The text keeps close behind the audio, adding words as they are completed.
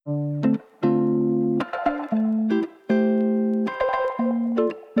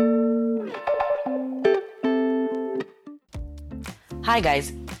Hi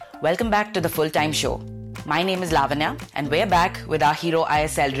guys, welcome back to the full-time show. My name is Lavanya and we're back with our Hero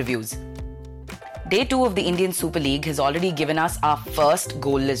ISL reviews. Day 2 of the Indian Super League has already given us our first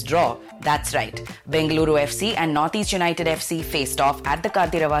goalless draw. That's right, Bengaluru FC and Northeast United FC faced off at the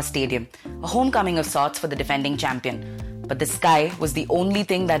Kartirava Stadium, a homecoming of sorts for the defending champion. But the sky was the only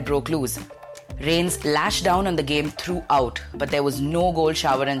thing that broke loose. Rains lashed down on the game throughout, but there was no goal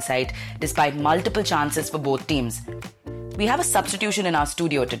shower in sight despite multiple chances for both teams. We have a substitution in our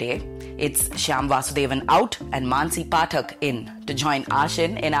studio today. It's Shyam Vasudevan out and Manasi Pathak in to join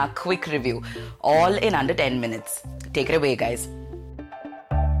Aashin in our quick review, all in under 10 minutes. Take it away, guys.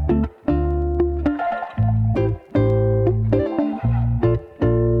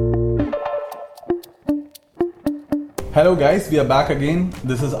 Hello guys, we are back again.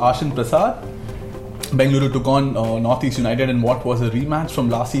 This is Aashin Prasad. Bengaluru took on Northeast United in what was a rematch from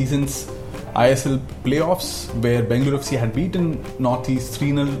last season's ISL playoffs, where Bengaluru FC had beaten Northeast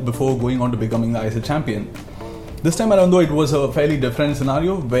 3-0 before going on to becoming the ISL champion. This time around though, it was a fairly different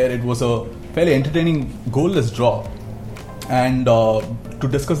scenario where it was a fairly entertaining goalless draw. And to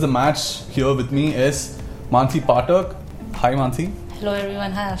discuss the match here with me is Manasi Pathak. Hi Manasi. Hello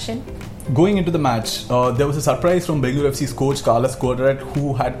everyone, hi Aashin. Going into the match, there was a surprise from Bengaluru FC's coach Carlos Cordoret,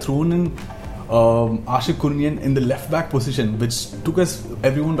 who had thrown in Ashik Kurnian in the left back position, which took us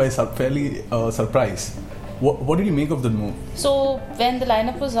everyone by fairly surprise. What did you make of the move? So when the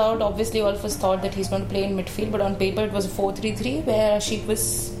lineup was out, obviously all of us thought that he's going to play in midfield, but on paper it was a 4-3-3 where Ashik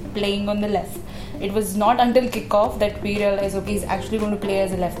was playing on the left. It was not until kickoff that we realized, okay, he's actually going to play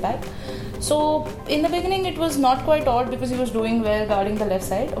as a left back. So in the beginning it was not quite odd because he was doing well guarding the left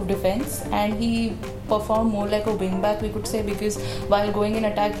side of defense, and he performed more like a wing back, we could say, because while going in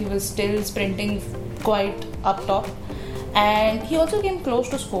attack he was still sprinting quite up top, and he also came close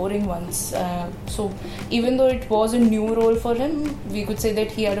to scoring once. So even though it was a new role for him, we could say that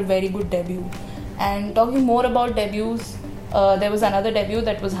he had a very good debut. And talking more about debuts, there was another debut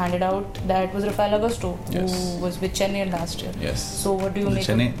that was handed out, that was Rafael Augusto, who was with Chennai last year. Yes. So what do you make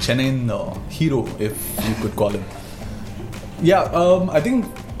Chennai hero, if you could call him. Yeah, I think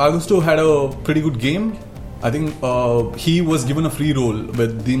Augusto had a pretty good game. I think he was given a free role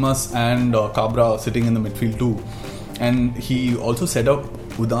with Dimas and Cabra sitting in the midfield too. And he also set up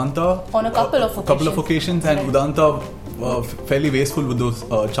Udanta on a couple of occasions. And right. Udanta fairly wasteful with those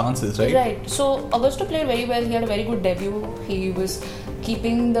chances, right? Right. So Augusto played very well. He had a very good debut. He was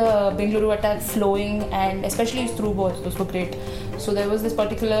keeping the Bengaluru attack flowing, and especially his through balls, those were great. So there was this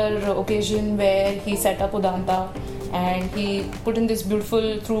particular occasion where he set up Udanta and he put in this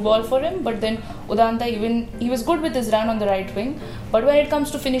beautiful through ball for him, but then Udanta, he was good with his run on the right wing, but when it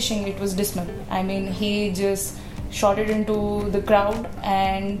comes to finishing, it was dismal. I mean, he just shot it into the crowd,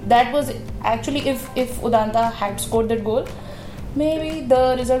 and that was actually, if Udanta had scored that goal, maybe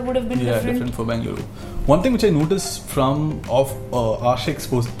the result would have been different for Bengaluru. One thing which I noticed from Ashik's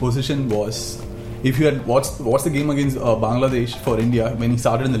position was, if you had watched the game against Bangladesh for India, when he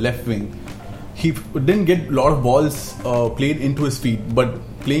started in the left wing, he didn't get a lot of balls played into his feet, but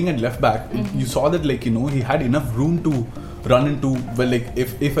playing at left back, you saw that he had enough room to run into. Well, like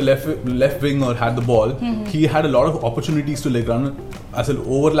if a left winger had the ball, he had a lot of opportunities to run as an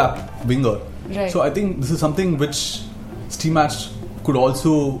overlap winger. Right. So I think this is something which Steam Match could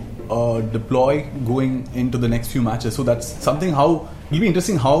also deploy going into the next few matches. So that's something it'll be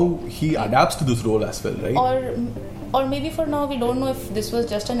interesting how he adapts to this role as well, right? Or maybe for now we don't know if this was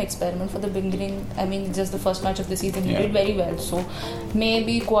just an experiment for the beginning. I mean, just the first match of the season, he did very well. So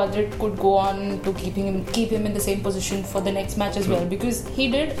maybe Quadrat could go on to keep him in the same position for the next match as well, because he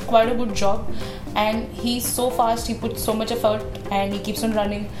did quite a good job, and he's so fast, he puts so much effort, and he keeps on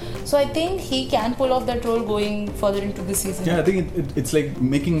running. So I think he can pull off that role going further into the season. Yeah, I think it's like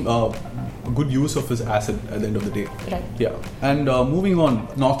making good use of his asset at the end of the day. Right. Yeah. And moving on,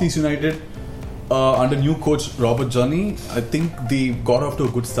 Northeast United, under new coach Robert Journey, I think they got off to a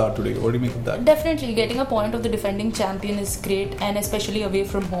good start today. What do you make of that? Definitely, getting a point of the defending champion is great, and especially away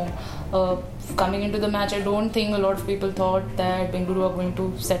from home. Coming into the match, I don't think a lot of people thought that Bengaluru are going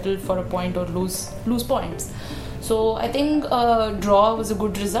to settle for a point or lose points. So I think a draw was a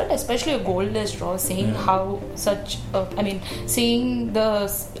good result, especially a goalless draw, seeing seeing the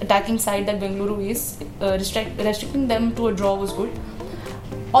attacking side that Bengaluru is, restricting them to a draw was good.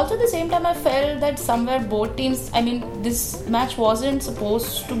 Also, at the same time, I felt that somewhere both teams, this match wasn't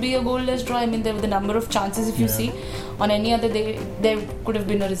supposed to be a goalless draw. There were the number of chances, if you see. On any other day, there could have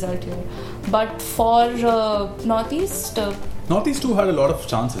been a result here. But for Northeast too had a lot of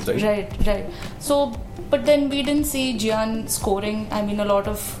chances, right? Right. So, but then we didn't see Gian scoring. A lot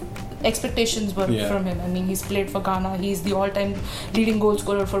of expectations were from him. I mean, he's played for Ghana. He's the all-time leading goal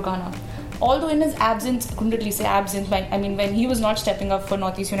scorer for Ghana. Although in his absence, I couldn't really say absence, but I mean, when he was not stepping up for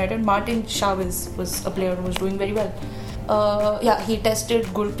Northeast United, Martin Chavez was a player who was doing very well. He tested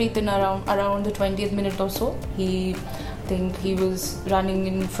Gurpreet in around the 20th minute or so. I think he was running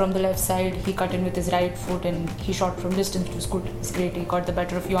in from the left side. He cut in with his right foot and he shot from distance, which was good. It's great. He got the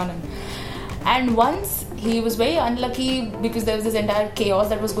better of Yonan. And once he was very unlucky because there was this entire chaos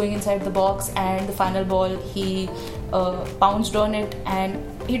that was going inside the box, and the final ball he pounced on it and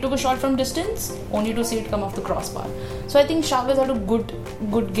he took a shot from distance only to see it come off the crossbar. So I think Chavez had a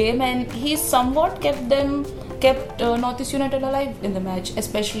good game, and he somewhat kept Northeast United alive in the match,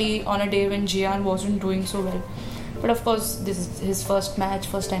 especially on a day when Gian wasn't doing so well. But of course, this is his first match,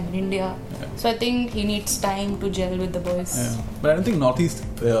 first time in India. Yeah. So I think he needs time to gel with the boys. Yeah. But I don't think Northeast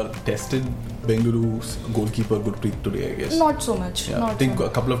tested Bengaluru's goalkeeper Gurpreet today, I guess. Not so much. Yeah. I think a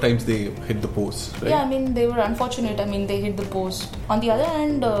couple of times they hit the post, right? Yeah, I mean, they were unfortunate. I mean, they hit the post. On the other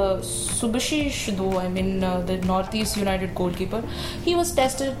hand, Subhashish, though, I mean, the Northeast United goalkeeper, he was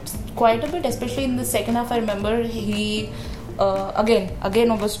tested quite a bit, especially in the second half. I remember he... again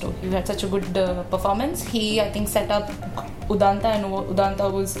Augusto, he had such a good performance. He, I think, set up Udanta, and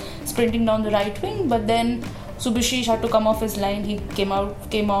Udanta was sprinting down the right wing, but then Subhashish had to come off his line. He came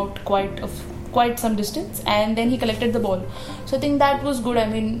out quite some distance, and then he collected the ball. So I think that was good. I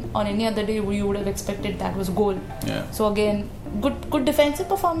mean, on any other day you would have expected that was a goal. Yeah. So again, good defensive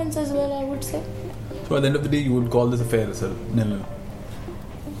performance as well, I would say. So at the end of the day, you would call this a fair result, 0-0.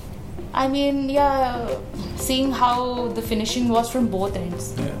 I mean, seeing how the finishing was from both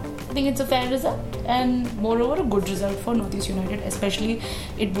ends, I think it's a fair result, and moreover a good result for Northeast United. Especially,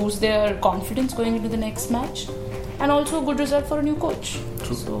 it boosts their confidence going into the next match, and also a good result for a new coach.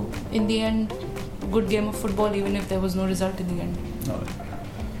 True. So in the end, good game of football, even if there was no result in the end.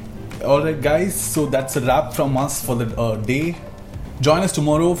 Alright guys, so that's a wrap from us for the day. Join us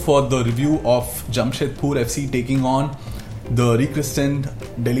tomorrow for the review of Jamshedpur FC taking on the rechristened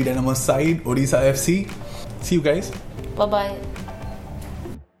Delhi Dynamos side, Odisha FC. See you guys. Bye-bye.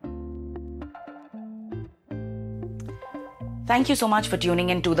 Thank you so much for tuning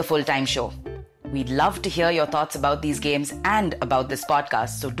in to the Full-Time Show. We'd love to hear your thoughts about these games and about this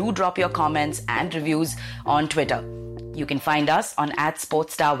podcast, so do drop your comments and reviews on Twitter. You can find us on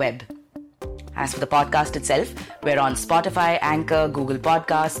 @SportsStarWeb. As for the podcast itself, we're on Spotify, Anchor, Google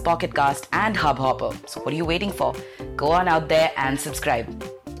Podcasts, Pocket Cast, and Hubhopper. So what are you waiting for? Go on out there and subscribe.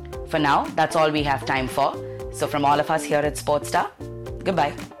 For now, that's all we have time for. So from all of us here at Sportstar,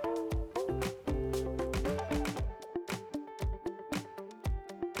 goodbye.